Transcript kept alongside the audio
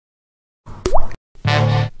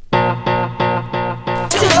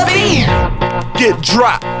get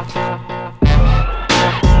dropped.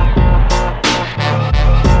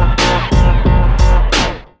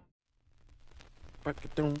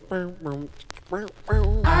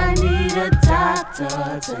 I need a doctor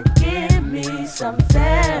to give me some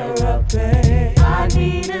therapy. I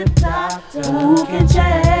need a doctor who can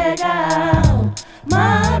check out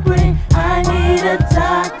my brain. I need a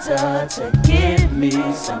doctor to give me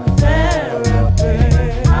some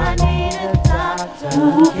therapy. I need a doctor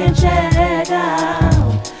who can check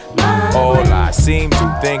out my brain. All I seem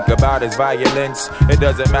to think about is violence. It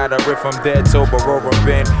doesn't matter if I'm dead, sober, or I've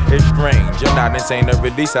been. It's strange, I'm not insane, or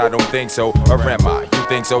at least I don't think so. Or am I? You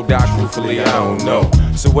think so, Doc? Truthfully, I don't know.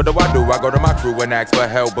 So what do? I go to my crew and ask for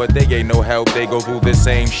help, but they ain't no help. They go through the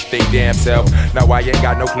same shit they damn self. Now I ain't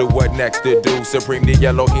got no clue what next to do. Supreme the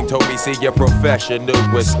Elohim told me, see your professional,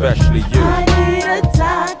 especially you. I need a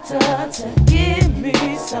doctor to give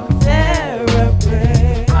me some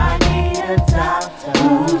therapy. I need a doctor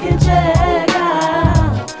who can check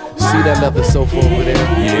out. See that leather sofa over there?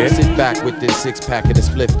 Yeah. Sit back with this 6-pack and a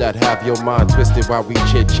spliff that have your mind twisted while we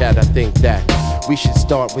chit chat. I think that we should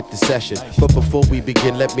start with the session. But before we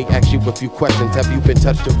begin, let me ask you a few questions. Have you been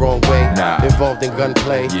touched the wrong way? Nah. Involved in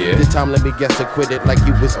gunplay? Yeah. This time let me guess acquitted like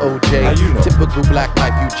you was OJ. How you know? Typical black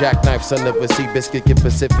life, you jackknife, son of a sea biscuit, get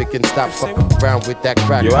Pacific and stop fucking around with that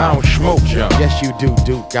crack. Yo, I don't smoke junk. Yes you do,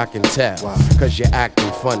 Duke, I can tell. Cause you're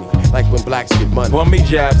acting funny, like when blacks get money. Well, me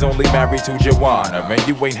jabs only married to Joanna, and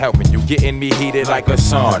you ain't helping, you getting me heated like a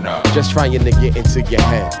sauna. Just trying to get into your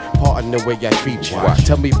head, pardon the way I treat you. Watch.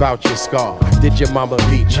 Tell me about your scar, did your mama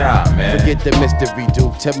beat you? Nah, man. Forget the mystery,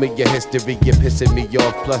 dude, tell me your history, you're pissing me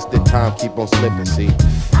off, plus the time keep on slipping, see?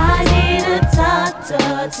 I need a doctor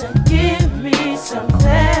to give me some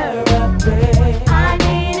therapy. I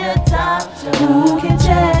need a doctor who can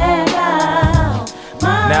check out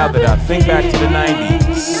my Now that I think back to the brain.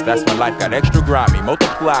 90s, that's when life got extra grimy.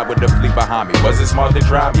 Multiplied with the fleet behind me. Wasn't smart to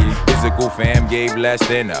try me. Physical fam gave less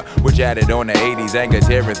than her, which added on the 80s anger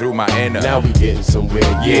tearing through my inner. Now we getting somewhere,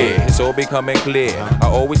 Yeah, it's all becoming clear. I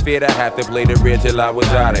always feared I have to play the rear till I was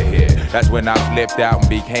out of here. That's when I flipped out and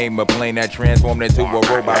became a plane that transformed into a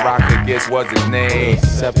robot. Rocket, guess what's his name?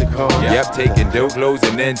 Decepticon? Yep, taking dope clothes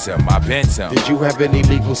and then some. I been some. Did you have any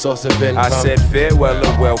legal source of income? I said farewell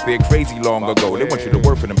or welfare crazy long ago. They want you to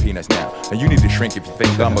work for them peanuts now, and you need to shrink if you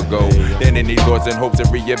think I'ma go. Then any thoughts and hopes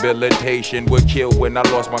of rehabilitation would kill when I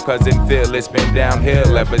lost my cousin Phil. It's been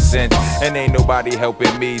downhill ever since, and ain't nobody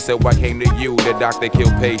helping me, so I came to you, the doctor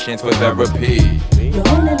killed patients for therapy. You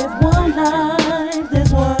only live one life,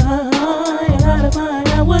 that's why I gotta find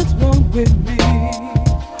out what's wrong with me.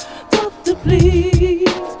 Doctor, please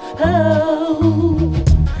help.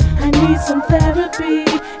 I need some therapy,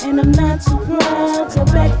 and I'm not too proud to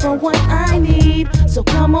beg for what I need. So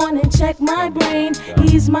come on and check my brain,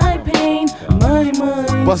 ease my pain, my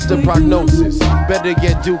mind. What's the prognosis? Better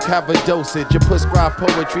get Duke, have a dosage. You prescribe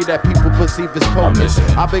poetry that people perceive as potent.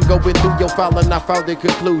 I've been going through your file and I found the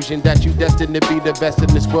conclusion that you destined to be the best in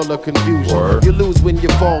this world of confusion. Word. You lose when you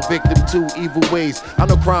fall victim to evil ways. I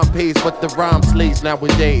know crime pays, but the rhyme slays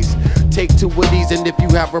nowadays. Take two of these, and if you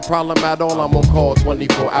have a problem at all, I'm on call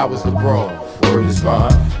 24 hours to brawl. Word is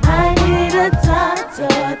fine. I need a doctor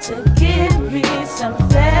to give me some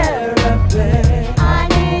therapy. I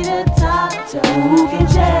need a doctor who can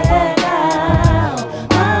check out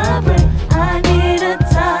my brain. I need a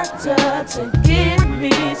doctor to give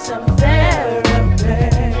me some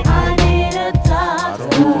therapy. I need a doctor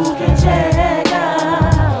who can check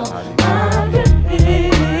out my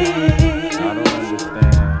brain.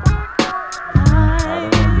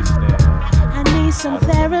 I need some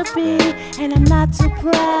therapy, and I'm not too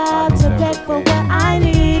proud to beg for what I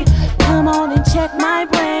need. Come on and check my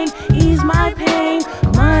brain, ease my pain.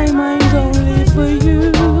 My mind's only for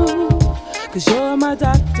you, 'cause you're my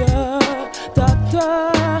doctor,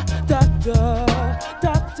 doctor.